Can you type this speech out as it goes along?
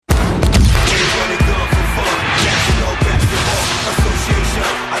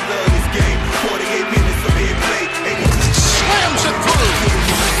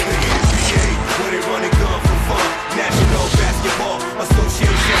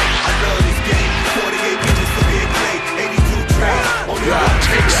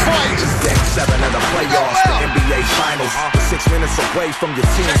away from your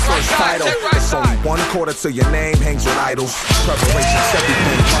team's first title. It's only 1/4 to your name, hangs with idols. Preparation's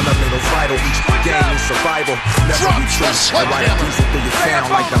everything, fundamentals vital. Each game is survival, never retreat. I ride a diesel through your town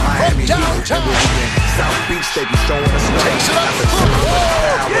like the Miami Heat. And we'll be in South Beach, they be showing us no. At the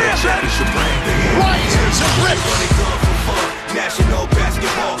power of the championship ring. Right to rip. National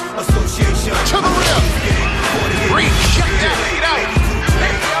Basketball Association. To the rim. Green, shut down, lead out.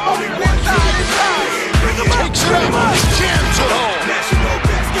 Takes it up, jams it home. National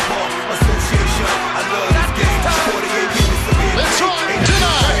Basketball Association. I love this game. 48 minutes to be. It's on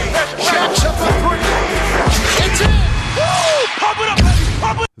tonight. Jacks up the three. It's in. Woo! Pump it up.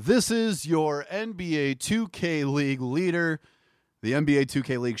 Pump it. This is your NBA 2K League leader, the NBA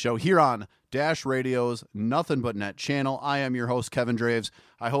 2K League show here on Dash Radio's Nothing But Net channel. I am your host, Kevin Draves.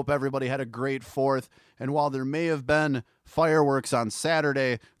 I hope everybody had a great 4th. And while there may have been fireworks on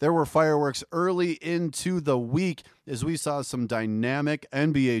Saturday, there were fireworks early into the week as we saw some dynamic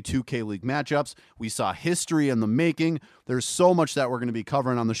NBA 2K League matchups. We saw history in the making. There's so much that we're going to be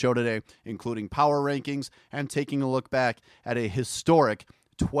covering on the show today, including power rankings and taking a look back at a historic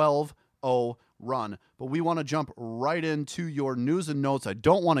 12-0 run. But we want to jump right into your news and notes. I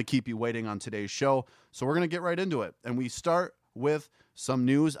don't want to keep you waiting on today's show, so we're going to get right into it. And we start with some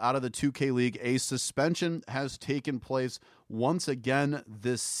news out of the 2K League. A suspension has taken place once again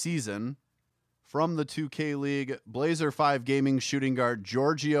this season from the 2K League. Blazer 5 Gaming shooting guard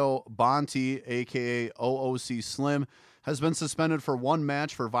Giorgio Bonti, a.k.a. OOC Slim, has been suspended for 1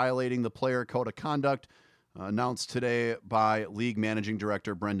 match for violating the player code of conduct. Announced today by League Managing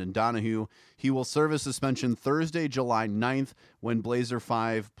Director Brendan Donahue. He will serve a suspension Thursday, July 9th, when Blazer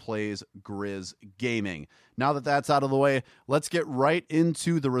 5 plays Grizz Gaming. Now that that's out of the way, let's get right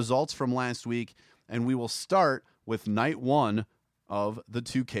into the results from last week, and we will start with night 1 of the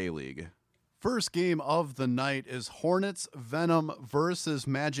 2K League. First game of the night is Hornets Venom versus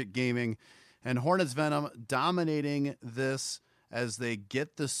Magic Gaming, and Hornets Venom dominating this as they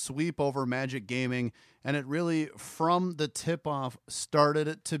get the sweep over Magic Gaming, and it really, from the tip-off, started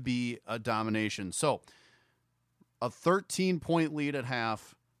it to be a domination. So, a 13-point lead at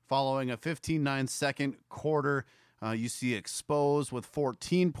half, following a 15-9 second quarter. You see Exposed with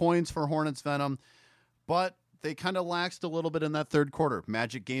 14 points for Hornets Venom, but they kind of laxed a little bit in that third quarter.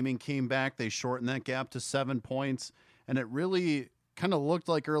 Magic Gaming came back. They shortened that gap to 7 points, and it really kind of looked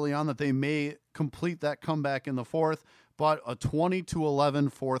like early on that they may complete that comeback in the fourth, but a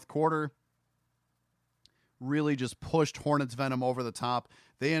 20-11 fourth quarter really just pushed Hornets Venom over the top.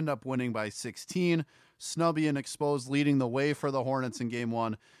 They end up winning by 16. Snubby and Exposed leading the way for the Hornets in game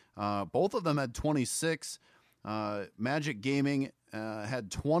 1. Both of them had 26. Magic Gaming had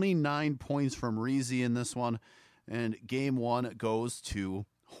 29 points from Reezy in this one, and game 1 goes to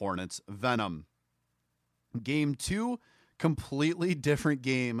Hornets Venom. Game 2, completely different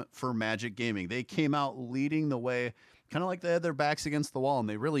game for Magic Gaming. They came out leading the way, kind of like they had their backs against the wall, and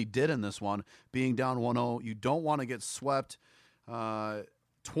they really did in this one, being down 1-0. You don't want to get swept.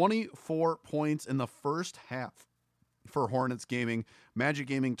 24 points in the first half for Hornets Gaming. Magic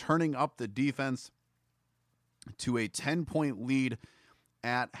Gaming turning up the defense to a 10-point lead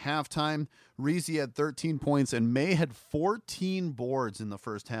at halftime. Reezy had 13 points, and May had 14 boards in the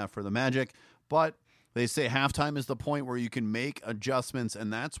first half for the Magic, but they say halftime is the point where you can make adjustments,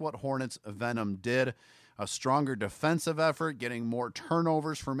 and that's what Hornets Venom did. A stronger defensive effort, getting more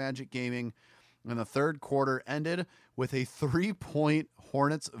turnovers for Magic Gaming. And the third quarter ended with a 3-point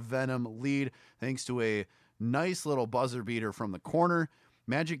Hornets Venom lead, thanks to a nice little buzzer beater from the corner.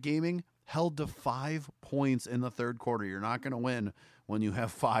 Magic Gaming held to 5 points in the third quarter. You're not going to win when you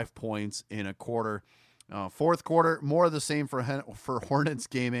have 5 points in a quarter. Fourth quarter, more of the same for Hornets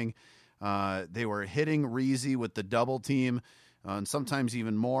Gaming. They were hitting Reezy with the double team, and sometimes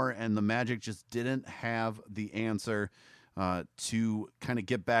even more, and the Magic just didn't have the answer to kind of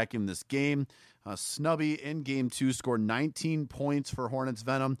get back in this game. Snubby in game 2 scored 19 points for Hornets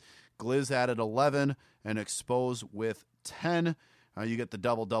Venom. Gliz added 11 and Exposed with 10. You get the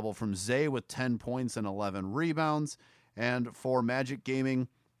double-double from Zay with 10 points and 11 rebounds. And for Magic Gaming,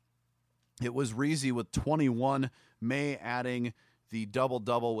 it was Reezy with 21, May adding the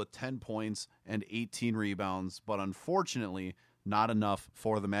double-double with 10 points and 18 rebounds, but unfortunately not enough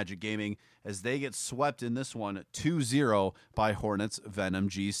for the Magic Gaming as they get swept in this one 2-0 by Hornets Venom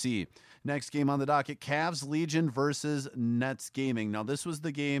GC. Next game on the docket, Cavs Legion versus Nets Gaming. Now, this was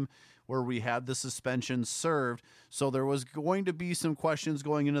the game where we had the suspension served, so there was going to be some questions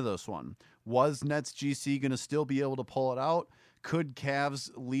going into this one. Was Nets GC going to still be able to pull it out? Could Cavs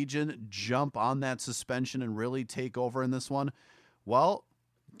Legion jump on that suspension and really take over in this one? Well,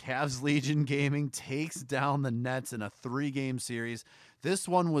 Cavs Legion Gaming takes down the Nets in a 3-game series. This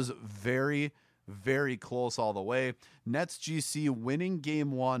one was very, very close all the way. Nets GC winning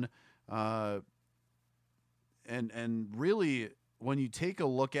game 1. And really, when you take a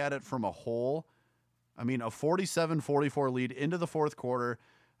look at it from a whole, I mean, a 47-44 lead into the fourth quarter.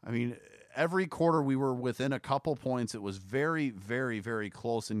 I mean, every quarter we were within a couple points. It was very, very, very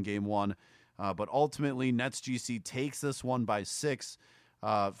close in game 1. But ultimately, Nets GC takes this one by 6.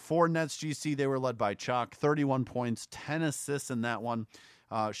 For Nets GC, they were led by Chalk, 31 points, 10 assists in that one.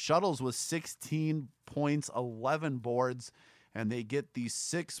 Shuttles with 16 points, 11 boards, and they get the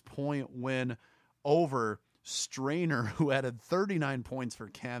 6-point win over Strainer, who added 39 points for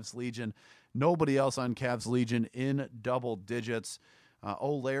Cavs Legion. Nobody else on Cavs Legion in double digits.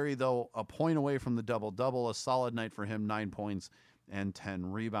 O'Leary, though, a point away from the double-double. A solid night for him, 9 points and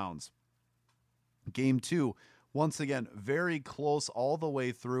 10 rebounds. Game 2, once again, very close all the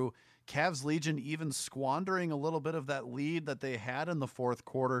way through. Cavs Legion even squandering a little bit of that lead that they had in the fourth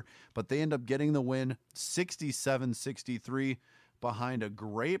quarter, but they end up getting the win 67-63 behind a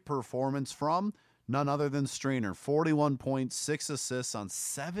great performance from none other than Strainer. 41 points, 6 assists on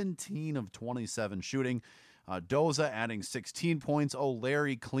 17 of 27 shooting. Doza adding 16 points.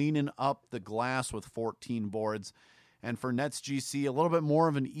 O'Leary cleaning up the glass with 14 boards. And for Nets GC, a little bit more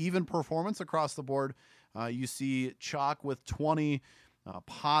of an even performance across the board. You see Chalk with 20,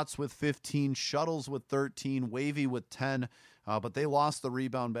 Potts with 15, Shuttles with 13, Wavy with 10. But they lost the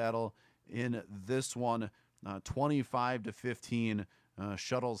rebound battle in this one, 25-15.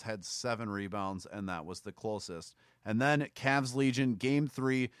 Shuttles had 7 rebounds, and that was the closest. And then Cavs Legion, game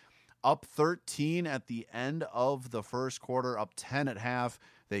 3, up 13 at the end of the first quarter, up 10 at half.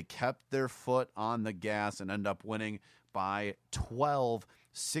 They kept their foot on the gas and end up winning by 12,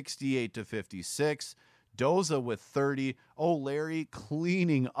 68-56. Doza with 30. O'Leary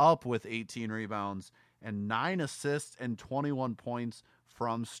cleaning up with 18 rebounds and 9 assists and 21 points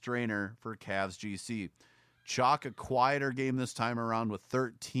from Strainer for Cavs GC. Chalk, a quieter game this time around with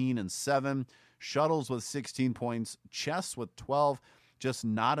 13 and 7. Shuttles with 16 points. Chess with 12. Just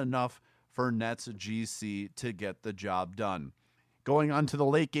not enough for Nets GC to get the job done. Going on to the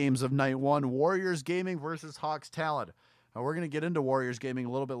late games of night 1, Warriors Gaming versus Hawks Talent. Now, we're going to get into Warriors Gaming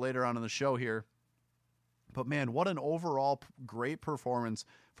a little bit later on in the show here. But man, what an overall great performance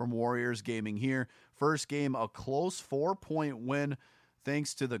from Warriors Gaming here. First game, a close 4-point win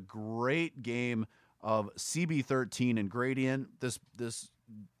thanks to the great game of CB13 and Gradient. This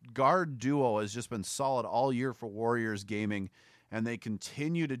guard duo has just been solid all year for Warriors Gaming, and they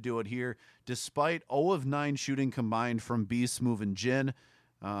continue to do it here. Despite 0 of 9 shooting combined from Beast Move and Jin,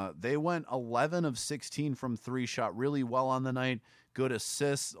 they went 11 of 16 from 3, shot really well on the night. Good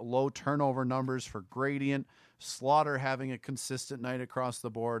assists, low turnover numbers for Gradient. Slaughter having a consistent night across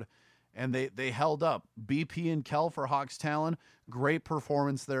the board. And they held up. BP and Kel for Hawks Talon, great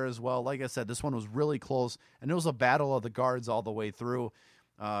performance there as well. Like I said, this one was really close, and it was a battle of the guards all the way through.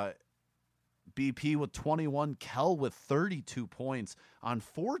 BP with 21, Kel with 32 points on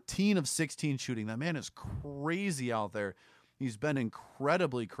 14 of 16 shooting. That man is crazy out there. He's been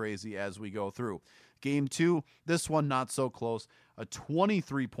incredibly crazy as we go through. Game 2, this one not so close. A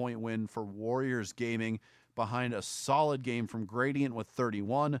 23-point win for Warriors Gaming behind a solid game from Gradient with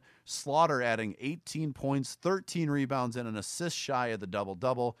 31. Slaughter adding 18 points, 13 rebounds, and an assist shy of the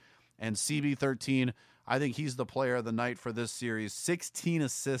double-double. And CB13, I think he's the player of the night for this series. 16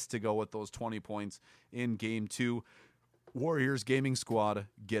 assists to go with those 20 points in Game 2. Warriors Gaming Squad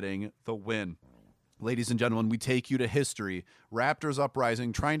getting the win. Ladies and gentlemen, we take you to history. Raptors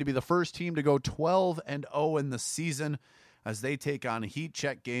Uprising trying to be the first team to go 12-0 in the season as they take on Heat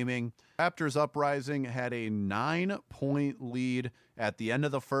Check Gaming. Raptors Uprising had a 9-point lead at the end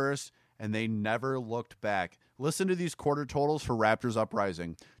of the first, and they never looked back. Listen to these quarter totals for Raptors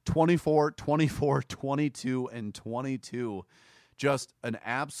Uprising. 24, 24, 22, and 22. Just an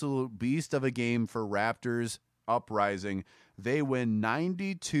absolute beast of a game for Raptors Uprising. They win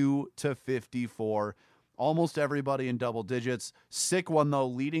 92-54. Almost everybody in double digits. Sick one, though,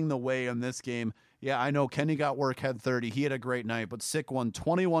 leading the way in this game. Yeah, I know Kenny Got Work had 30. He had a great night, but Sick one,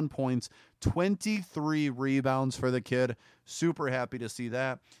 21 points, 23 rebounds for the kid. Super happy to see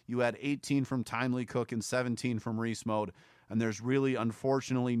that. You had 18 from Timely Cook and 17 from Reese Mode, and there's really,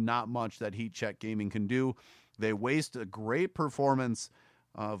 unfortunately, not much that Heat Check Gaming can do. They waste a great performance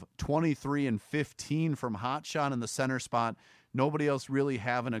of 23 and 15 from Hotshot in the center spot. Nobody else really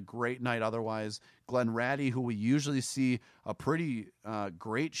having a great night otherwise. Glenn Ratty, who we usually see a pretty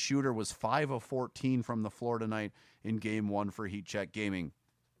great shooter, was 5 of 14 from the floor tonight in Game 1 for Heat Check Gaming.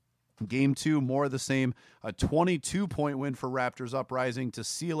 Game 2, more of the same. A 22-point win for Raptors Uprising to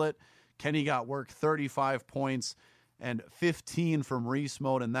seal it. Kenny got work, 35 points and 15 from Reese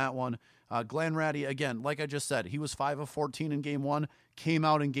Mode in that one. Glenn Ratty, again, like I just said, he was 5 of 14 in Game 1, came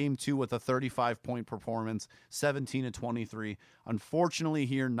out in Game 2 with a 35-point performance, 17 of 23. Unfortunately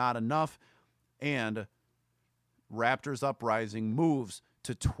here, not enough, and Raptors Uprising moves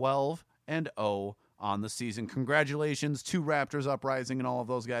to 12-0 on the season. Congratulations to Raptors Uprising and all of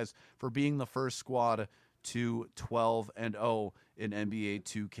those guys for being the first squad to 12-0 in NBA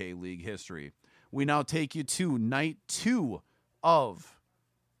 2K League history. We now take you to night 2 of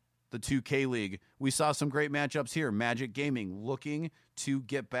the 2K League. We saw some great matchups here. Magic Gaming looking to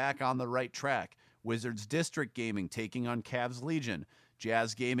get back on the right track. Wizards District Gaming taking on Cavs Legion.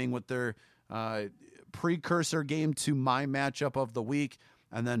 Jazz Gaming with their precursor game to my matchup of the week.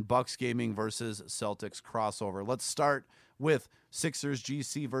 And then Bucks Gaming versus Celtics crossover. Let's start with Sixers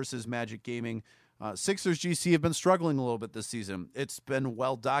GC versus Magic Gaming. Sixers GC have been struggling a little bit this season. It's been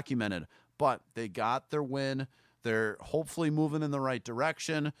well documented, but they got their win. They're hopefully moving in the right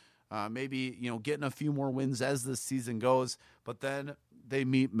direction. Maybe, getting a few more wins as this season goes, but then they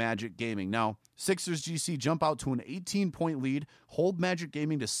meet Magic Gaming. Now, Sixers GC jump out to an 18-point lead, hold Magic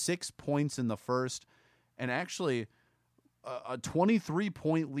Gaming to 6 points in the first, and actually a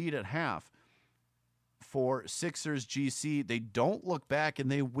 23-point lead at half for Sixers GC. They don't look back and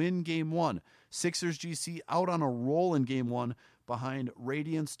they win Game 1. Sixers GC out on a roll in Game 1 behind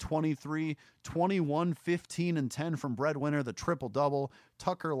Radiance 23, 21, 15, and 10 from Breadwinner, the triple-double.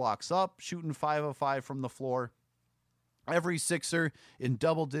 Tucker locks up, shooting 5 of 5 from the floor. Every Sixer in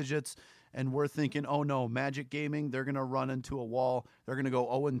double digits, and we're thinking, oh no, Magic Gaming, they're going to run into a wall. They're going to go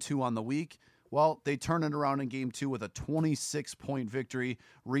 0-2 on the week. Well, they turn it around in Game 2 with a 26-point victory.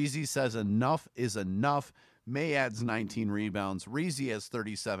 Reezy says enough is enough. May adds 19 rebounds. Reezy has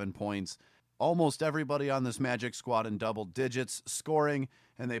 37 points. Almost everybody on this Magic squad in double digits scoring,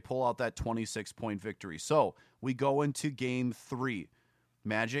 and they pull out that 26-point victory. So we go into Game 3.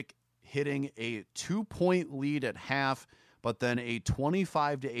 Magic hitting a 2-point lead at half, but then a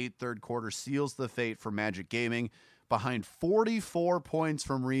 25-8 third quarter seals the fate for Magic Gaming behind 44 points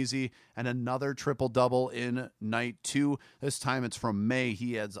from Reezy and another triple-double in night 2. This time it's from May.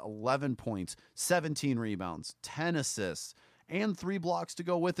 He adds 11 points, 17 rebounds, 10 assists, and 3 blocks to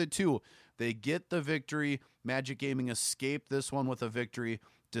go with it too. They get the victory. Magic Gaming escaped this one with a victory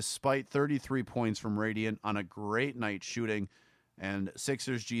despite 33 points from Radiant on a great night shooting. And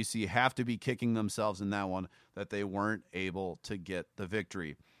Sixers GC have to be kicking themselves in that one that they weren't able to get the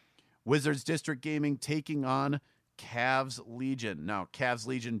victory. Wizards District Gaming taking on Cavs Legion. Now, Cavs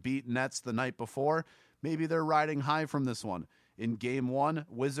Legion beat Nets the night before. Maybe they're riding high from this one. In Game 1,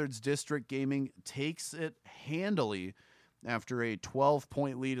 Wizards District Gaming takes it handily. After a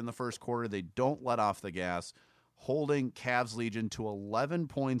 12-point lead in the first quarter, they don't let off the gas, holding Cavs Legion to 11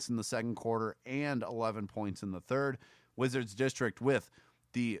 points in the second quarter and 11 points in the third. Wizards District with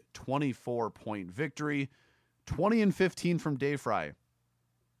the 24-point victory. 20 and 15 from Dayfry.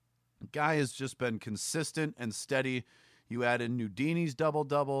 Guy has just been consistent and steady. You add in Nudini's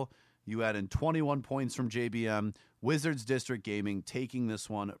double-double. You add in 21 points from JBM. Wizards District Gaming taking this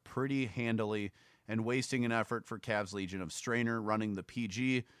one pretty handily and wasting an effort for Cavs Legion of Strainer running the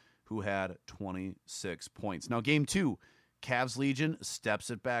PG, who had 26 points. Now, Game 2, Cavs Legion steps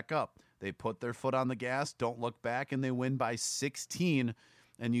it back up. They put their foot on the gas, don't look back, and they win by 16.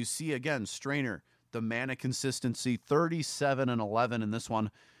 And you see, again, Strainer, the man of consistency, 37 and 11 in this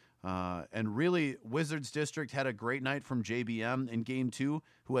one. And really, Wizards District had a great night from JBM in Game 2,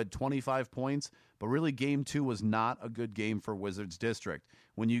 who had 25 points. But really, Game 2 was not a good game for Wizards District.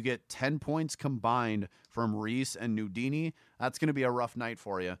 When you get 10 points combined from Reese and Nudini, that's going to be a rough night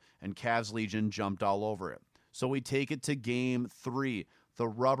for you. And Cavs Legion jumped all over it. So we take it to Game 3, the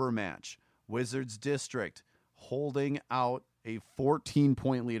rubber match. Wizards District holding out a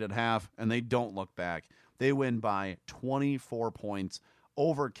 14-point lead at half, and they don't look back. They win by 24 points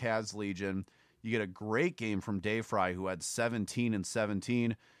over Cavs Legion. You get a great game from Dayfry, who had 17 and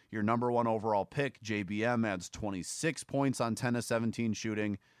 17. Your number 1 overall pick, JBM, adds 26 points on 10 of 17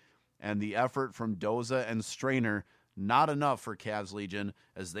 shooting. And the effort from Doza and Strainer, not enough for Cavs Legion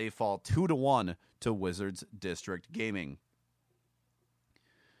as they fall 2-1 to Wizards District Gaming.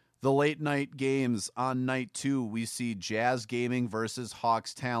 The late night games on night 2, we see Jazz Gaming versus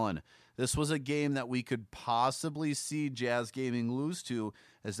Hawks Talon. This was a game that we could possibly see Jazz Gaming lose to,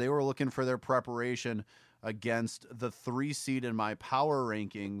 as they were looking for their preparation against the 3 seed in my power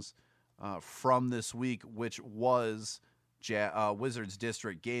rankings from this week, which was Wizards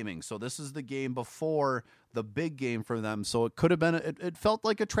District Gaming. So this is the game before the big game for them. So it could have been, it felt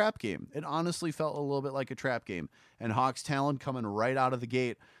like a trap game. It honestly felt a little bit like a trap game. And Hawks Talon coming right out of the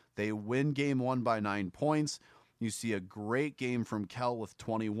gate. They win game 1 by 9 points. You see a great game from Kel with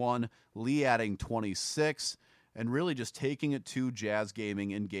 21, Lee adding 26, and really just taking it to Jazz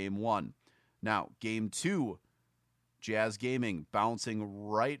Gaming in game 1. Now, game 2, Jazz Gaming bouncing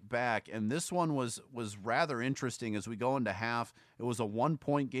right back, and this one was rather interesting as we go into half. It was a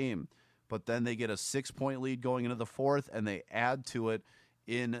 1-point game, but then they get a 6-point lead going into the fourth, and they add to it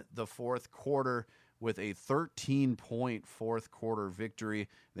in the fourth quarter with a 13-point fourth quarter victory.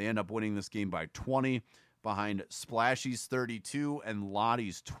 They end up winning this game by 20 behind Splashy's 32 and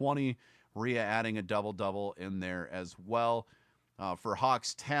Lottie's 20. Rhea adding a double-double in there as well. For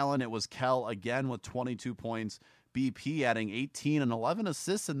Hawks Talon, it was Kel again with 22 points. BP adding 18 and 11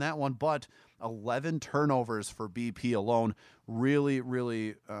 assists in that one, but 11 turnovers for BP alone.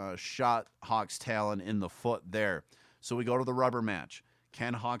 Really shot Hawks Talon in the foot there. So we go to the rubber match.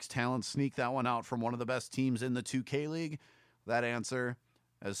 Can Hawks Talon sneak that one out from one of the best teams in the 2K League? That answer,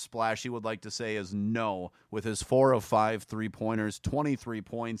 as Splashy would like to say, is no, with his 4 of 5 3-pointers, 23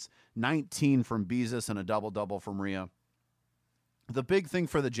 points, 19 from Beezus, and a double-double from Rhea. The big thing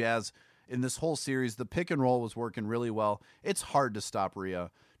for the Jazz in this whole series, the pick and roll was working really well. It's hard to stop Rhea.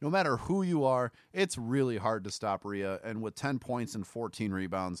 No matter who you are, it's really hard to stop Rhea. And with 10 points and 14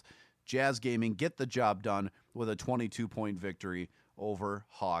 rebounds, Jazz Gaming get the job done with a 22-point victory over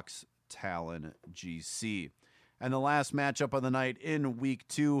Hawks Talon GC. And the last matchup of the night in week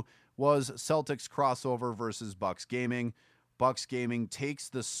 2 was Celtics crossover versus Bucks Gaming. Bucks Gaming takes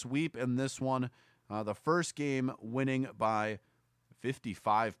the sweep in this one. The first game winning by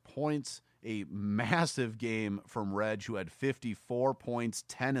 55 points. A massive game from Reg, who had 54 points,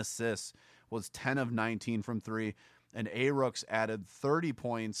 10 assists, was 10 of 19 from 3. And A-Rooks added 30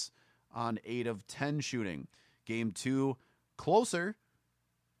 points on 8 of 10 shooting. Game 2, closer,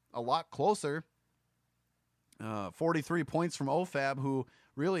 a lot closer. 43 points from OFAB, who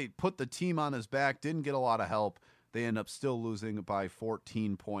really put the team on his back, didn't get a lot of help. They end up still losing by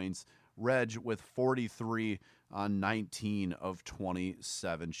 14 points. Reg with 43 on 19 of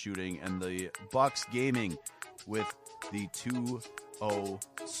 27 shooting, and the Bucks Gaming with the 2-0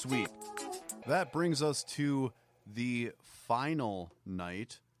 sweep. That brings us to the final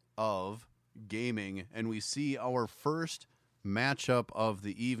night of gaming, and we see our first matchup of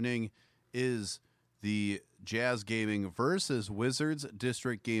the evening is the Jazz Gaming versus Wizards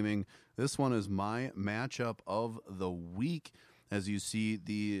District Gaming. This one is my matchup of the week. As you see,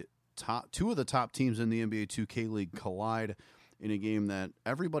 the two of the top teams in the NBA 2K League collide in a game that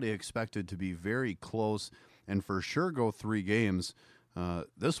everybody expected to be very close and for sure go 3 games.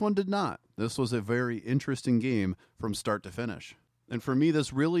 This one did not. This was a very interesting game from start to finish. And for me,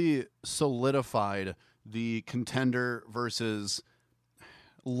 this really solidified the contender versus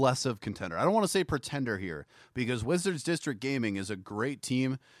less of contender. I don't want to say pretender here, because Wizards District Gaming is a great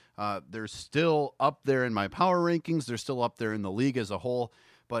team. They're still up there in my power rankings. They're still up there in the league as a whole.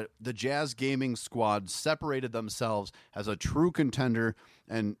 But the Jazz Gaming squad separated themselves as a true contender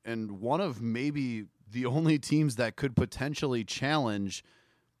and one of maybe the only teams that could potentially challenge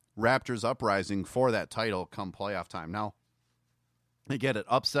Raptors Uprising for that title come playoff time. Now, I get it.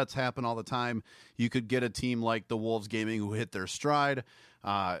 Upsets happen all the time. You could get a team like the Wolves Gaming who hit their stride.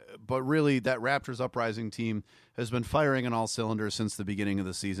 But really, that Raptors Uprising team has been firing on all cylinders since the beginning of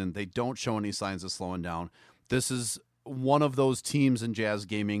the season. They don't show any signs of slowing down. This is one of those teams in Jazz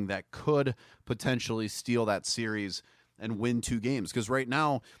Gaming that could potentially steal that series and win 2 games. Because right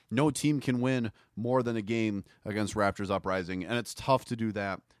now, no team can win more than a game against Raptors Uprising, and it's tough to do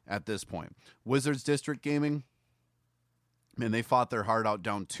that at this point. Wizards District Gaming, man, they fought their heart out,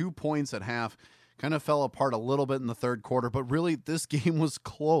 down 2 points at half. Kind of fell apart a little bit in the third quarter, but really this game was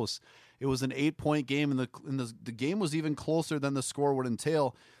close. It was an 8-point game, and the game was even closer than the score would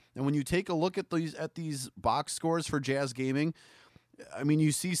entail. And when you take a look at these box scores for Jazz Gaming, I mean,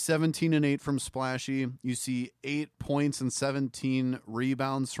 you see 17 and 8 from Splashy. You see 8 points and 17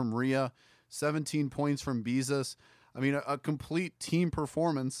 rebounds from Rhea, 17 points from Beezus. I mean, a complete team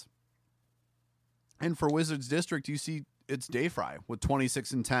performance. And for Wizards District, you see it's Dayfry with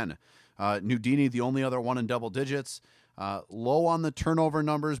 26 and 10. Nudini, the only other one in double digits. Low on the turnover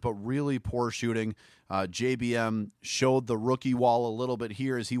numbers, but really poor shooting. JBM showed the rookie wall a little bit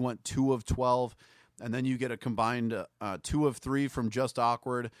here as he went 2 of 12. And then you get a combined 2 of 3 from Just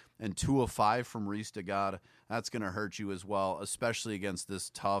Awkward and 2 of 5 from Reese to God. That's going to hurt you as well, especially against this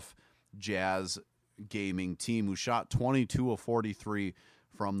tough Jazz Gaming team who shot 22 of 43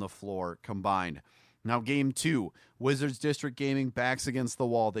 from the floor combined. Now, game 2, Wizards District Gaming backs against the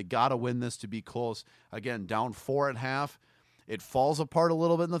wall. They got to win this to be close. Again, down 4 at half. It falls apart a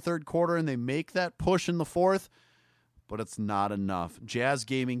little bit in the third quarter, and they make that push in the fourth, but it's not enough. Jazz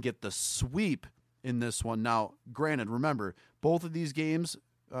Gaming get the sweep in this one. Now, granted, remember, both of these games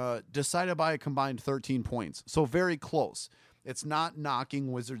decided by a combined 13 points, so very close. It's not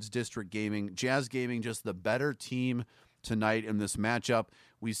knocking Wizards District Gaming. Jazz Gaming just the better team tonight in this matchup.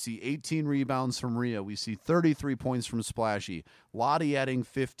 We see 18 rebounds from Rhea. We see 33 points from Splashy. Lottie adding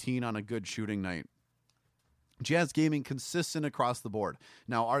 15 on a good shooting night. Jazz Gaming consistent across the board.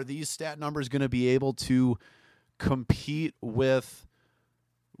 Now, are these stat numbers going to be able to compete with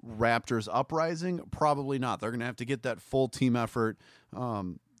Raptors Uprising? Probably not. They're going to have to get that full team effort.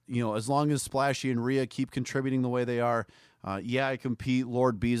 As long as Splashy and Rhea keep contributing the way they are, I compete.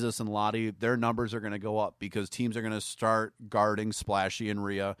 Lord Beezus and Lottie, their numbers are going to go up because teams are going to start guarding Splashy and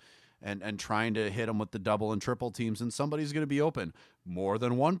Rhea and trying to hit them with the double and triple teams, and somebody's going to be open. More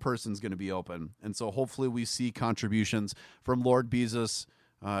than one person's going to be open. And so hopefully we see contributions from Lord Beezus,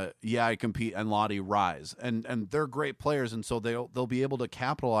 I compete, and Lottie rise. And they're great players, and so they'll be able to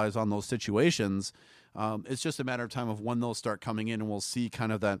capitalize on those situations. It's just a matter of time of when they'll start coming in, and we'll see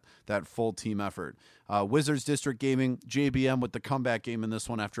kind of that full team effort. Wizards District Gaming, JBM with the comeback game in this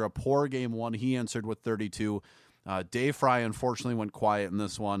one. After a poor game 1, he answered with 32. Dave Fry unfortunately went quiet in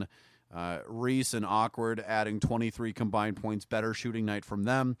this one. Reese and Awkward adding 23 combined points. Better shooting night from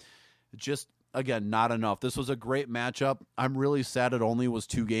them. Just, again, not enough. This was a great matchup. I'm really sad it only was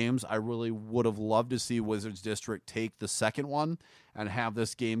 2 games. I really would have loved to see Wizards District take the second one and have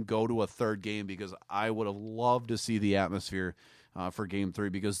this game go to a third game, because I would have loved to see the atmosphere for game 3,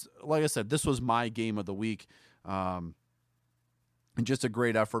 because, like I said, this was my game of the week. And just a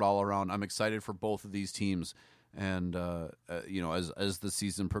great effort all around. I'm excited for both of these teams, and as the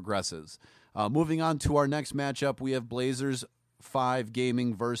season progresses. Moving on to our next matchup, we have Blazers 5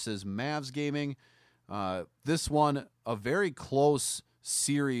 Gaming versus Mavs Gaming. This one, a very close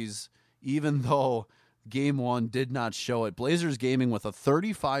series, even though game 1 did not show it. Blazers Gaming with a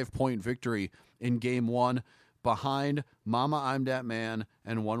 35-point victory in game 1 behind Mama I'm Dat Man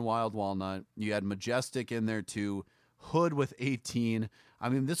and One Wild Walnut. You had Majestic in there too. Hood with 18. I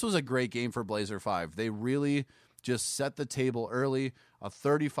mean, this was a great game for Blazer 5. They really just set the table early. A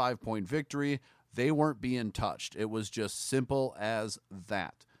 35-point victory. They weren't being touched. It was just simple as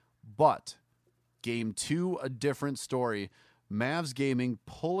that. But game 2, a different story. Mavs Gaming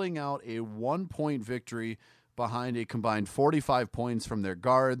pulling out a 1-point victory behind a combined 45 points from their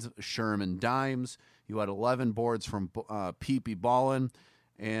guards, Sherman Dimes. You had 11 boards from Peepee Ballin,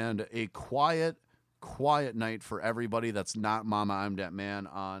 and a quiet night for everybody that's not Mama I'm Dat Man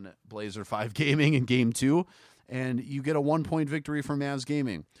on Blazer 5 Gaming in game 2. And you get a 1-point victory from Mavs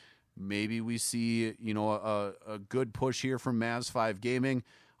Gaming. Maybe we see, a good push here from Mavs 5 Gaming.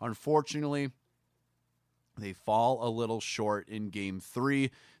 Unfortunately, they fall a little short in game 3.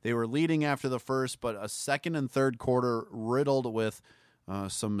 They were leading after the first, but a second and third quarter riddled with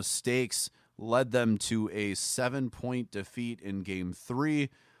some mistakes led them to a 7-point defeat in game 3.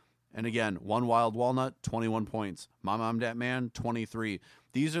 And again, One Wild Walnut, 21 points. Mama I'm Dat Man, 23.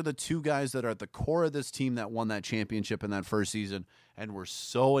 These are the 2 guys that are at the core of this team that won that championship in that first season and were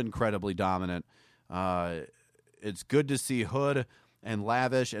so incredibly dominant. It's good to see Hood and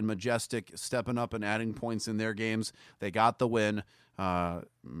Lavish and Majestic stepping up and adding points in their games. They got the win.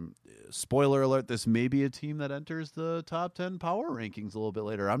 Spoiler alert, this may be a team that enters the top 10 power rankings a little bit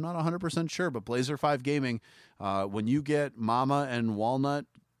later. I'm not 100% sure, but Blazer 5 Gaming, when you get Mama and Walnut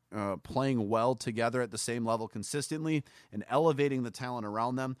playing well together at the same level consistently and elevating the talent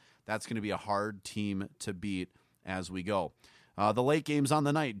around them, that's going to be a hard team to beat as we go. The late games on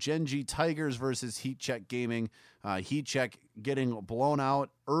the night, Genji Tigers versus Heat Check Gaming. Heat Check getting blown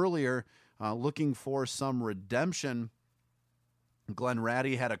out earlier, looking for some redemption. Glenn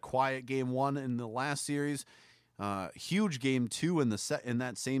Ratty had a quiet game 1 in the last series. Huge game 2 in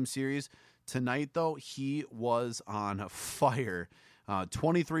that same series. Tonight, though, he was on fire.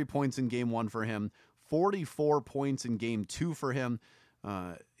 23 points in game 1 for him, 44 points in game 2 for him.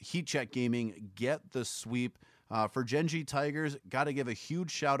 Heat Check Gaming get the sweep. For Genji Tigers, got to give a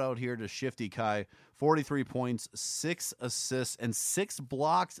huge shout out here to Shifty Kai. 43 points, 6 assists, and 6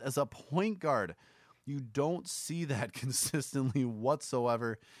 blocks as a point guard. You don't see that consistently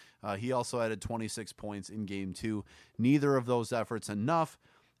whatsoever. He also added 26 points in game 2. Neither of those efforts enough,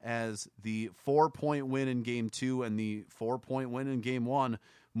 as the 4-point win in game 2 and the 4-point win in game 1,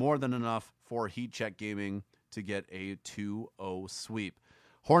 more than enough for Heat Check Gaming to get a 2-0 sweep.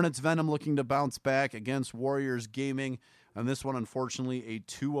 Hornets Venom looking to bounce back against Warriors Gaming, and this one, unfortunately, a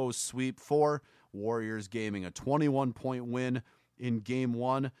 2-0 sweep for Warriors Gaming. A 21-point win in Game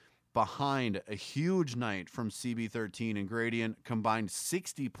 1 behind a huge night from CB13 and Gradient. Combined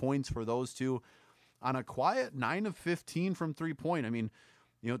 60 points for those two on a quiet 9 of 15 from three-point. I mean,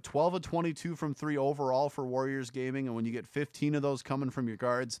 12 of 22 from three overall for Warriors Gaming, and when you get 15 of those coming from your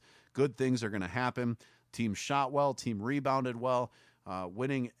guards, good things are going to happen. Team shot well, team rebounded well,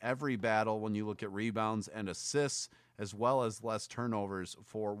 winning every battle when you look at rebounds and assists, as well as less turnovers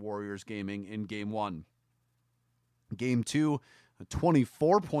for Warriors Gaming in Game 1. Game 2, a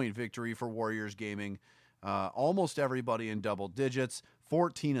 24-point victory for Warriors Gaming. Almost everybody in double digits,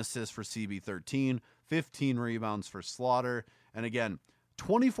 14 assists for CB13, 15 rebounds for Slaughter, and again,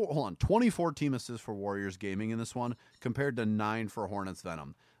 24 team assists for Warriors Gaming in this one compared to 9 for Hornets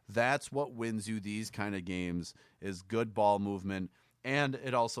Venom. That's what wins you these kind of games, is good ball movement, and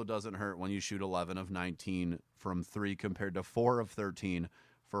it also doesn't hurt when you shoot 11 of 19 from 3 compared to 4 of 13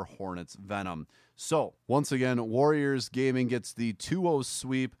 for Hornets Venom. So, once again, Warriors Gaming gets the 2-0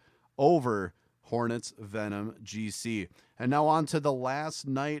 sweep over Hornets Venom GC. And now on to the last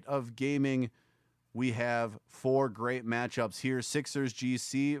night of gaming. We have 4 great matchups here. Sixers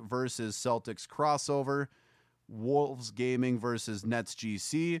GC versus Celtics crossover. Wolves Gaming versus Nets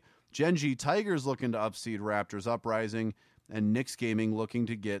GC. Gen.G Tigers looking to upseed Raptors Uprising. And Knicks Gaming looking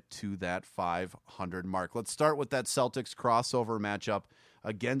to get to that 500 mark. Let's start with that Celtics crossover matchup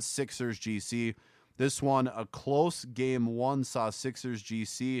against Sixers GC. This one, a close Game 1, saw Sixers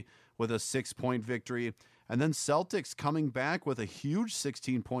GC with a 6-point victory. And then Celtics coming back with a huge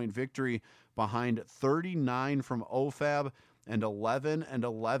 16-point victory behind 39 from OFAB and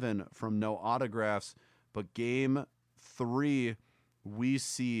 11 from No Autographs. But Game 3, we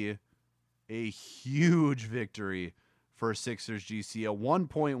see a huge victory for Sixers GC. A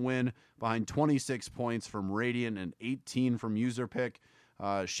 1-point win behind 26 points from Radiant and 18 from User Pick.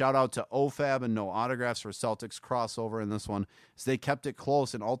 Shout out to OFAB and No Autographs for Celtics crossover in this one, as they kept it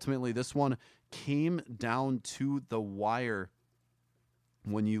close, and ultimately this one came down to the wire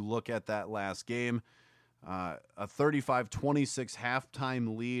when you look at that last game. A 35-26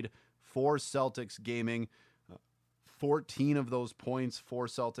 halftime lead for Celtics Gaming. 14 of those points for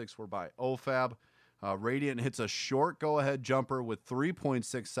Celtics were by OFAB. Radiant hits a short go-ahead jumper with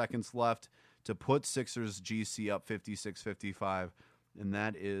 3.6 seconds left to put Sixers GC up 56-55. And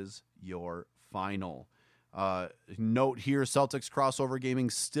that is your final. Note here, Celtics crossover gaming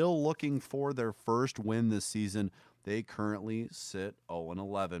still looking for their first win this season. They currently sit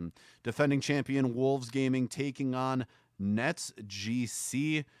 0-11. Defending champion Wolves Gaming taking on Nets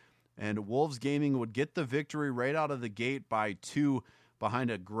GC. And Wolves Gaming would get the victory right out of the gate by 2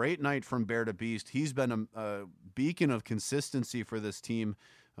 behind a great night from Bear to Beast. He's been a beacon of consistency for this team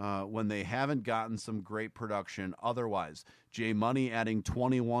when they haven't gotten some great production otherwise. J Money adding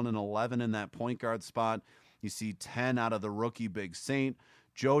 21 and 11 in that point guard spot. You see 10 out of the rookie Big Saint.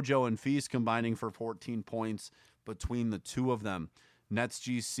 JoJo and Feast combining for 14 points between the two of them. Nets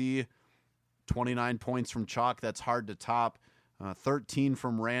GC, 29 points from Chalk. That's hard to top. 13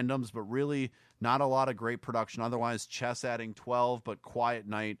 from randoms, but really not a lot of great production. Otherwise, Chess adding 12, but quiet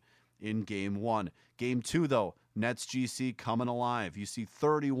night in Game 1. Game 2, though, Nets GC coming alive. You see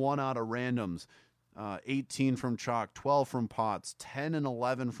 31 out of randoms, 18 from Chalk, 12 from Potts, 10 and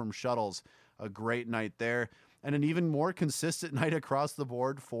 11 from Shuttles. A great night there. And an even more consistent night across the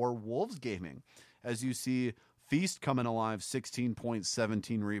board for Wolves Gaming. As you see Feast coming alive, 16 points,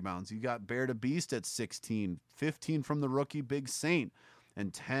 17 rebounds. You got Bear to Beast at 16, 15 from the rookie Big Saint,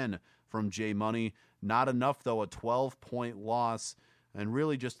 and 10 from J Money. Not enough, though, a 12-point loss. And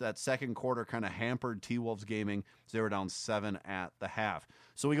really just that second quarter kind of hampered T-Wolves Gaming. They were down 7 at the half.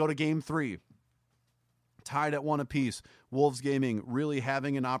 So we go to Game 3. Tied at 1 apiece. Wolves Gaming really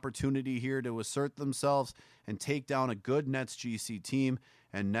having an opportunity here to assert themselves and take down a good Nets GC team.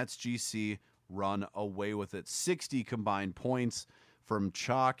 And Nets GC run away with it. 60 combined points from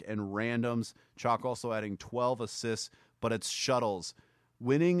Chalk and randoms. Chalk also adding 12 assists, but it's Shuttles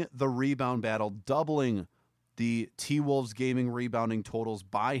winning the rebound battle, doubling the T-Wolves Gaming rebounding totals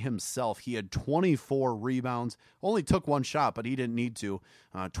by himself. He had 24 rebounds, only took 1 shot, but he didn't need to.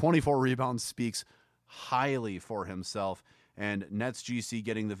 24 rebounds speaks highly for himself, and Nets GC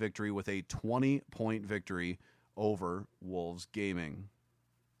getting the victory with a 20-point victory over Wolves Gaming.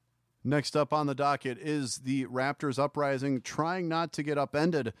 Next up on the docket is the Raptors Uprising, trying not to get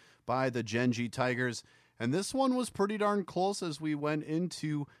upended by the Gen.G Tigers. And this one was pretty darn close as we went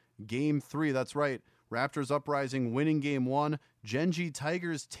into Game 3. That's right. Raptors Uprising winning Game 1. Gen.G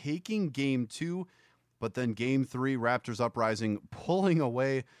Tigers taking Game 2. But then Game 3, Raptors Uprising pulling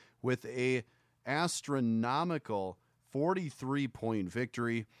away with a astronomical 43-point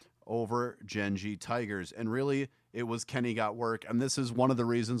victory over Genji Tigers. And really, it was Kenny got work. And this is one of the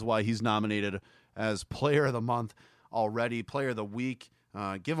reasons why he's nominated as Player of the Month already, Player of the Week.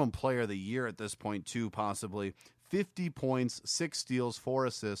 Give him Player of the Year at this point, too, possibly. 50 points, 6 steals, 4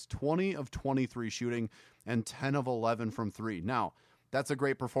 assists, 20 of 23 shooting, and 10 of 11 from 3. Now, that's a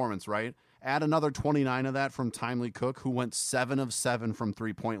great performance, right? Add another 29 of that from Timely Cook, who went 7 of 7 from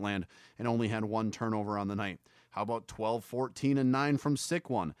three-point land and only had 1 turnover on the night. How about 12, 14, and 9 from Sick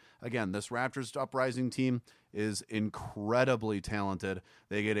One? Again, this Raptors Uprising team is incredibly talented.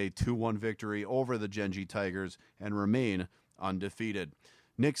 They get a 2-1 victory over the Genji Tigers and remain undefeated.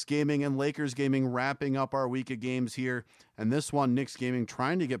 Knicks Gaming and Lakers Gaming wrapping up our week of games here. And this one, Knicks Gaming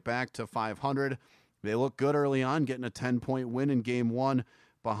trying to get back to 500. They look good early on, getting a 10-point win in Game 1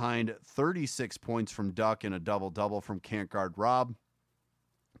 behind 36 points from Duck and a double-double from Can't Guard Rob.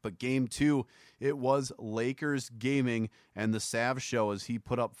 But Game 2, it was Lakers Gaming and the Sav Show as he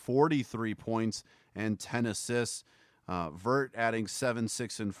put up 43 points and 10 assists. Vert adding 7,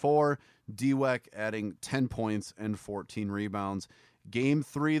 6, and 4. DWEC adding 10 points and 14 rebounds. Game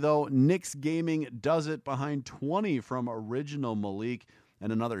 3, though, Knicks Gaming does it behind 20 from Original Malik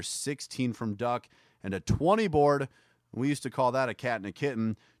and another 16 from Duck and a 20 board. We used to call that a cat and a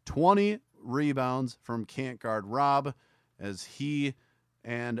kitten. 20 rebounds from Can't Guard Rob as he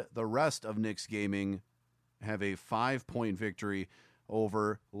and the rest of Knicks Gaming have a 5-point victory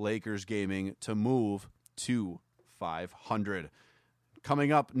over Lakers Gaming to move to 500.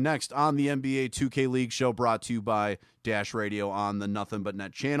 Coming up next on the NBA 2K League show, brought to you by Dash Radio on the Nothing But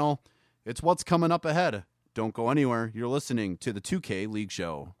Net channel. It's what's coming up ahead. Don't go anywhere. You're listening to the 2K League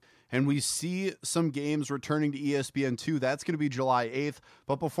show. And we see some games returning to ESPN2. That's going to be July 8th.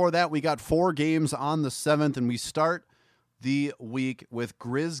 But before that, we got 4 games on the 7th, and we start the week with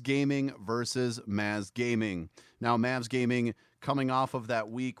Grizz Gaming versus Mavs Gaming. Now, Mavs Gaming coming off of that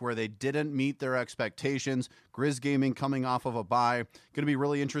week where they didn't meet their expectations. Grizz Gaming coming off of a bye. Going to be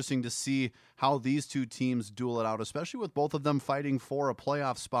really interesting to see how these two teams duel it out, especially with both of them fighting for a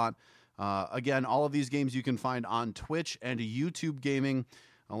playoff spot. Again, all of these games you can find on Twitch and YouTube Gaming,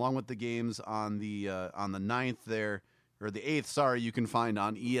 along with the games on the 9th there. Or the 8th, sorry, you can find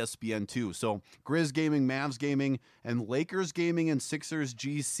on ESPN2. So Grizz Gaming, Mavs Gaming, and Lakers Gaming and Sixers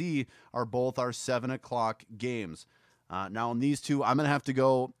GC are both our 7 o'clock games. Now, in these two, I'm going to have to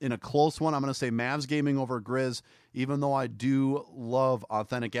go in a close one. I'm going to say Mavs Gaming over Grizz, even though I do love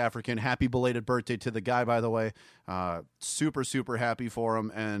Authentic African. Happy belated birthday to the guy, by the way. Super, super happy for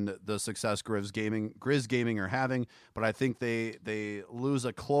him and the success Grizz Gaming are having. But I think they lose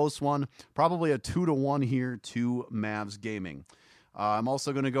a close one, probably a 2-1 here to Mavs Gaming. I'm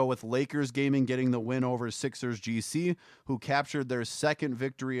also going to go with Lakers Gaming getting the win over Sixers GC, who captured their second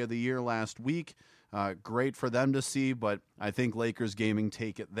victory of the year last week. Great for them to see, but I think Lakers Gaming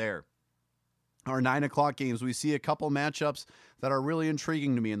take it there. Our 9 o'clock games, we see a couple matchups that are really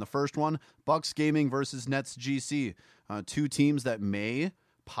intriguing to me. In the first one, Bucks Gaming versus Nets GC. Two teams that may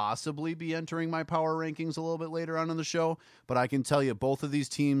possibly be entering my power rankings a little bit later on in the show, but I can tell you both of these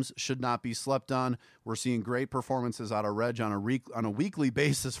teams should not be slept on. We're seeing great performances out of Reg on a weekly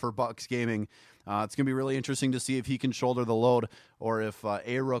basis for Bucks Gaming. It's going to be really interesting to see if he can shoulder the load or if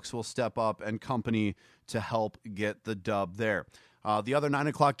A-Rooks will step up and company to help get the dub there. The other 9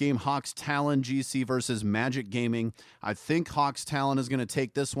 o'clock game, Hawks Talon GC versus Magic Gaming. I think Hawks Talon is going to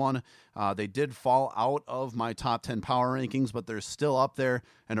take this one. They did fall out of my top 10 power rankings, but they're still up there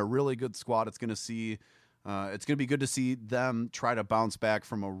and a really good squad. It's going to be good to see them try to bounce back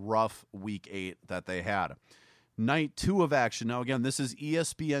from a rough week 8 that they had. Night 2 of action. Now, again, this is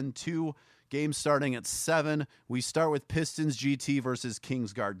ESPN2. Game starting at 7. We start with Pistons GT versus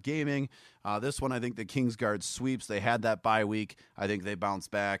Kingsguard Gaming. This one, I think the Kingsguard sweeps. They had that bye week. I think they bounce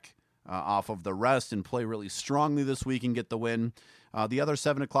back off of the rest and play really strongly this week and get the win. The other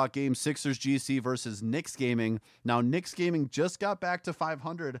 7 o'clock game, Sixers GC versus Knicks Gaming. Now, Knicks Gaming just got back to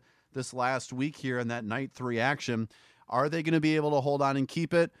 500 this last week here in that night 3 action. Are they going to be able to hold on and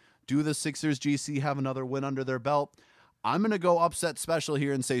keep it? Do the Sixers GC have another win under their belt? I'm going to go upset special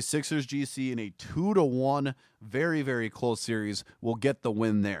here and say Sixers GC in a 2-1, very, very close series will get the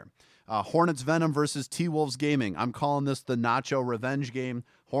win there. Hornets Venom versus T-Wolves Gaming. I'm calling this the Nacho Revenge game.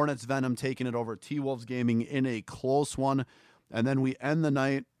 Hornets Venom taking it over T-Wolves Gaming in a close one. And then we end the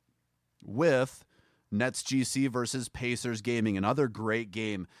night with Nets GC versus Pacers Gaming. Another great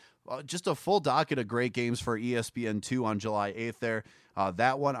game. Just a full docket of great games for ESPN2 on July 8th there.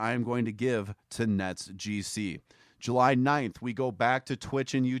 That one I am going to give to Nets GC. July 9th, we go back to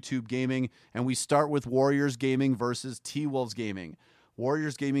Twitch and YouTube Gaming, and we start with Warriors Gaming versus T-Wolves Gaming.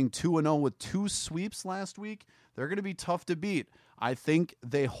 Warriors Gaming 2-0 with 2 sweeps last week. They're going to be tough to beat. I think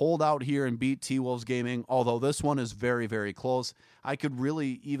they hold out here and beat T-Wolves Gaming, although this one is very, very close. I could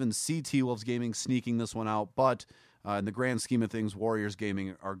really even see T-Wolves Gaming sneaking this one out, but in the grand scheme of things, Warriors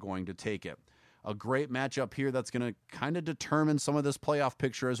Gaming are going to take it. A great matchup here that's going to kind of determine some of this playoff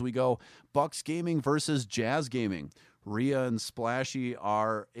picture as we go. Bucks Gaming versus Jazz Gaming. Rhea and Splashy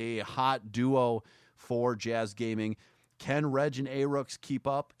are a hot duo for Jazz Gaming. Can Reg and A-Rooks keep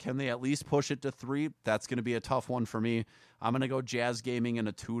up? Can they at least push it to 3? That's going to be a tough one for me. I'm going to go Jazz Gaming in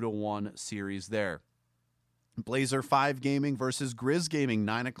a 2-1 series there. Blazer 5 Gaming versus Grizz Gaming,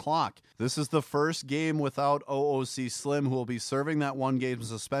 9 o'clock. This is the first game without OOC Slim, who will be serving that 1-game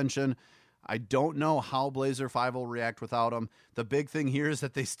suspension. I don't know how Blazer 5 will react without him. The big thing here is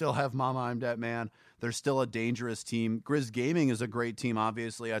that they still have Mama I'm Dat Man. They're still a dangerous team. Grizz Gaming is a great team,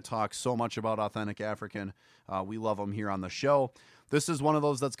 obviously. I talk so much about Authentic African. We love them here on the show. This is one of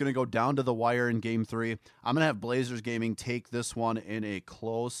those that's going to go down to the wire in Game 3. I'm going to have Blazers Gaming take this one in a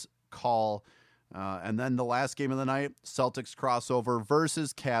close call. And then the last game of the night, Celtics crossover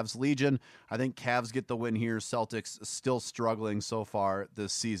versus Cavs Legion. I think Cavs get the win here. Celtics still struggling so far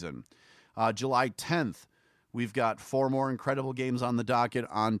this season. July 10th, we've got 4 more incredible games on the docket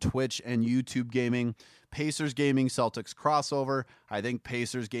on Twitch and YouTube Gaming. Pacers Gaming, Celtics crossover. I think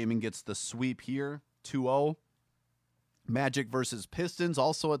Pacers Gaming gets the sweep here, 2-0. Magic versus Pistons,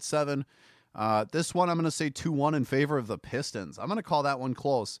 also at 7. This one I'm going to say 2-1 in favor of the Pistons. I'm going to call that one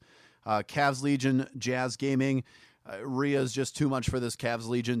close. Cavs Legion, Jazz Gaming. Rhea is just too much for this Cavs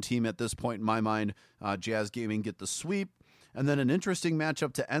Legion team at this point in my mind. Jazz Gaming get the sweep. And then an interesting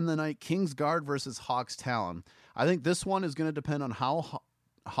matchup to end the night, Kings Guard versus Hawks Talon. I think this one is going to depend on how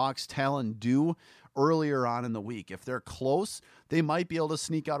Hawks Talon do earlier on in the week. If they're close, they might be able to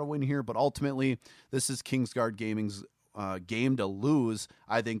sneak out a win here, but ultimately, this is Kings Guard Gaming's game to lose.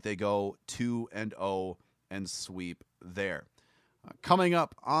 I think they go 2-0 and sweep there. Coming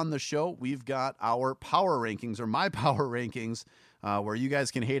up on the show, we've got our power rankings, or my power rankings, where you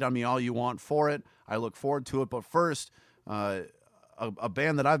guys can hate on me all you want for it. I look forward to it, but first, a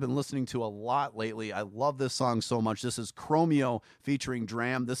band that I've been listening to a lot lately. I love this song so much. This is Chromeo featuring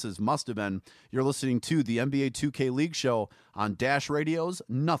Dram. This is Must Have Been. You're listening to the NBA 2K League show on Dash Radio's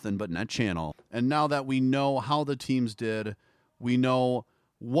Nothing But Net channel. And now that we know how the teams did, we know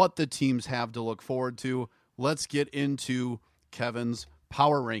what the teams have to look forward to, let's get into Kevin's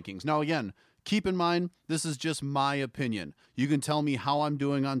power rankings. Now, again, keep in mind, this is just my opinion. You can tell me how I'm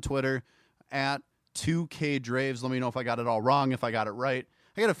doing on Twitter at 2K Draves. Let me know if I got it all wrong, if I got it right.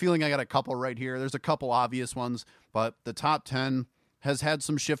 I got a feeling I got a couple right here. There's a couple obvious ones, but the top 10 has had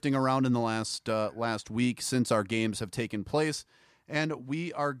some shifting around in the last week since our games have taken place, and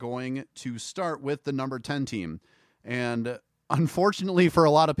we are going to start with the number 10 team. And unfortunately for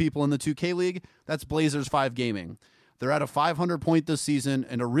a lot of people in the 2K League, that's Blazers 5 Gaming. They're at a 500 point this season,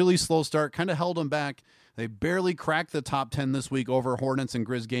 and a really slow start kind of held them back. They barely cracked the top 10 this week over Hornets and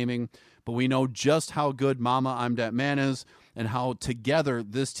Grizz Gaming, but we know just how good Mama I'm Dat Man is and how together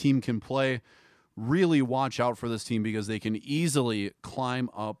this team can play. Really watch out for this team because they can easily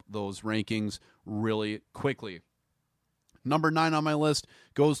climb up those rankings really quickly. Number 9 on my list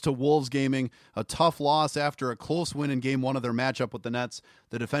goes to Wolves Gaming. A tough loss after a close win in Game 1 of their matchup with the Nets.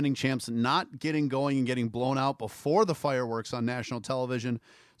 The defending champs not getting going and getting blown out before the fireworks on national television.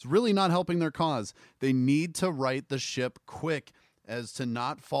 It's really not helping their cause. They need to right the ship quick as to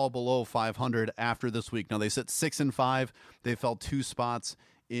not fall below 500 after this week. Now, they sit 6-5. They fell 2 spots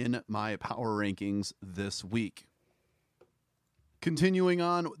in my power rankings this week. Continuing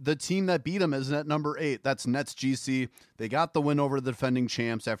on, the team that beat them is at number 8. That's Nets GC. They got the win over the defending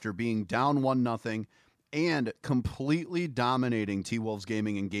champs after being down 1-0 and completely dominating T-Wolves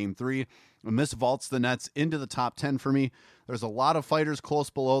Gaming in Game 3. And this vaults the Nets into the top 10 for me. There's a lot of fighters close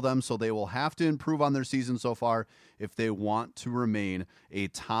below them, so they will have to improve on their season so far if they want to remain a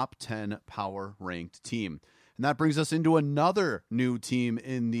top 10 power-ranked team. And that brings us into another new team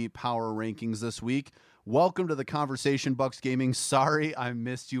in the power rankings this week. Welcome to the conversation, Bucks Gaming. Sorry I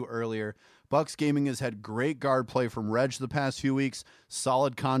missed you earlier. Bucks Gaming has had great guard play from Reg the past few weeks,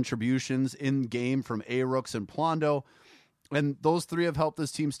 solid contributions in game from A-Rooks and Plondo, and those 3 have helped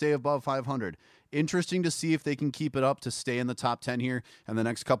this team stay above 500. Interesting to see if they can keep it up to stay in the top 10 here, and the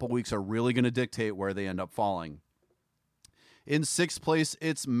next couple weeks are really going to dictate where they end up falling. In 6th place,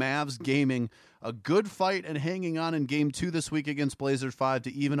 it's Mavs Gaming. A good fight and hanging on in Game 2 this week against Blazers 5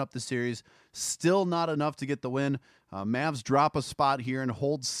 to even up the series. Still not enough to get the win. Mavs drop a spot here and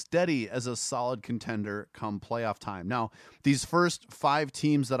hold steady as a solid contender come playoff time. Now, these first 5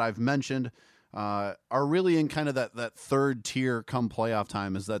 teams that I've mentioned, are really in kind of that third tier come playoff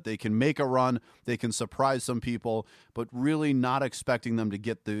time, is that they can make a run, they can surprise some people, but really not expecting them to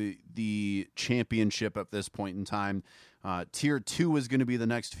get the championship at this point in time. Tier 2 is going to be the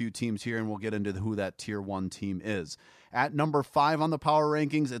next few teams here, and we'll get into who that Tier 1 team is. At number 5 on the power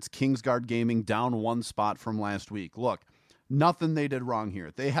rankings, it's Kingsguard Gaming, down 1 spot from last week. Look, nothing they did wrong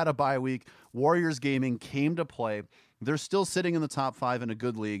here. They had a bye week. Warriors Gaming came to play. They're still sitting in the top 5 in a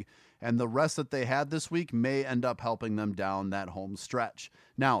good league, and the rest that they had this week may end up helping them down that home stretch.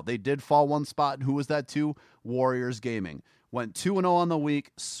 Now, they did fall 1 spot, and who was that to? Warriors Gaming. Went 2-0 on the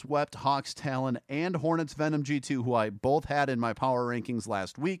week, swept Hawks Talon and Hornets Venom G2, who I both had in my power rankings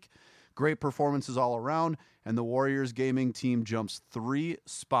last week. Great performances all around, and the Warriors Gaming team jumps 3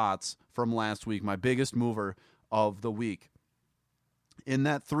 spots from last week, my biggest mover of the week. In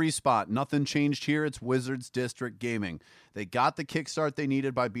that 3 spot, nothing changed here. It's Wizards District Gaming. They got the kickstart they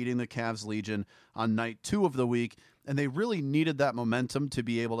needed by beating the Cavs Legion on night 2 of the week, and they really needed that momentum to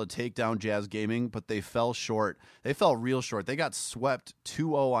be able to take down Jazz Gaming, but they fell short. They fell real short. They got swept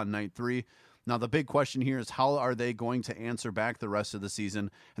 2-0 on night 3. Now, the big question here is, how are they going to answer back the rest of the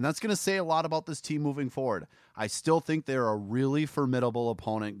season? And that's going to say a lot about this team moving forward. I still think they're a really formidable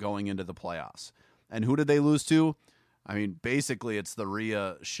opponent going into the playoffs. And who did they lose to? I mean, basically, it's the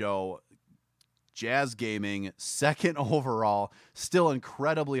Rhea show. Jazz Gaming, 2nd overall. Still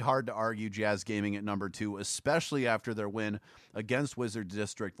incredibly hard to argue Jazz Gaming at number 2, especially after their win against Wizard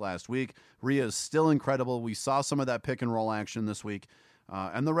District last week. Rhea is still incredible. We saw some of that pick and roll action this week,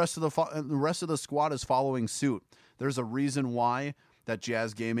 and the rest of the squad is following suit. There's a reason why that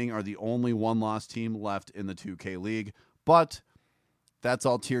Jazz Gaming are the only 1-loss team left in the 2K League, but that's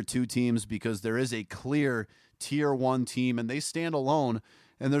all Tier 2 teams, because there is a clear Tier 1 team, and they stand alone,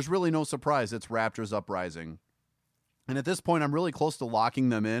 and there's really no surprise. It's Raptors Uprising. And at this point, I'm really close to locking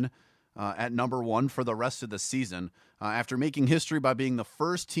them in at number 1 for the rest of the season. After making history by being the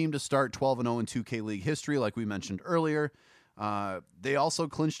first team to start 12-0 in 2K League history, like we mentioned earlier, they also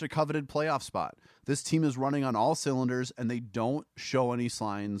clinched a coveted playoff spot. This team is running on all cylinders, and they don't show any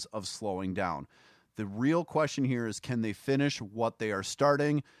signs of slowing down. The real question here is, can they finish what they are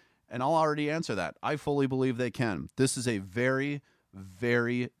starting? And I'll already answer that. I fully believe they can. This is a very,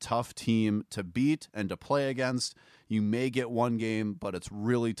 very tough team to beat and to play against. You may get 1 game, but it's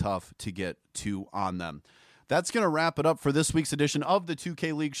really tough to get 2 on them. That's going to wrap it up for this week's edition of the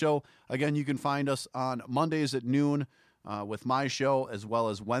 2K League Show. Again, you can find us on Mondays at noon with my show, as well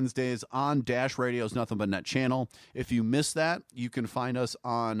as Wednesdays on Dash Radio's Nothing But Net channel. If you missed that, you can find us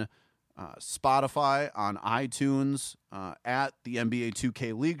on Spotify, on iTunes, at the NBA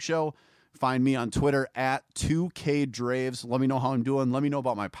 2K League Show. Find me on Twitter at 2KDraves. Let me know how I'm doing. Let me know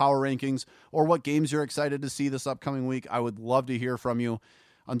about my power rankings or what games you're excited to see this upcoming week. I would love to hear from you.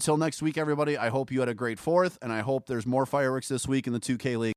 Until next week, everybody, I hope you had a great 4th, and I hope there's more fireworks this week in the 2K League.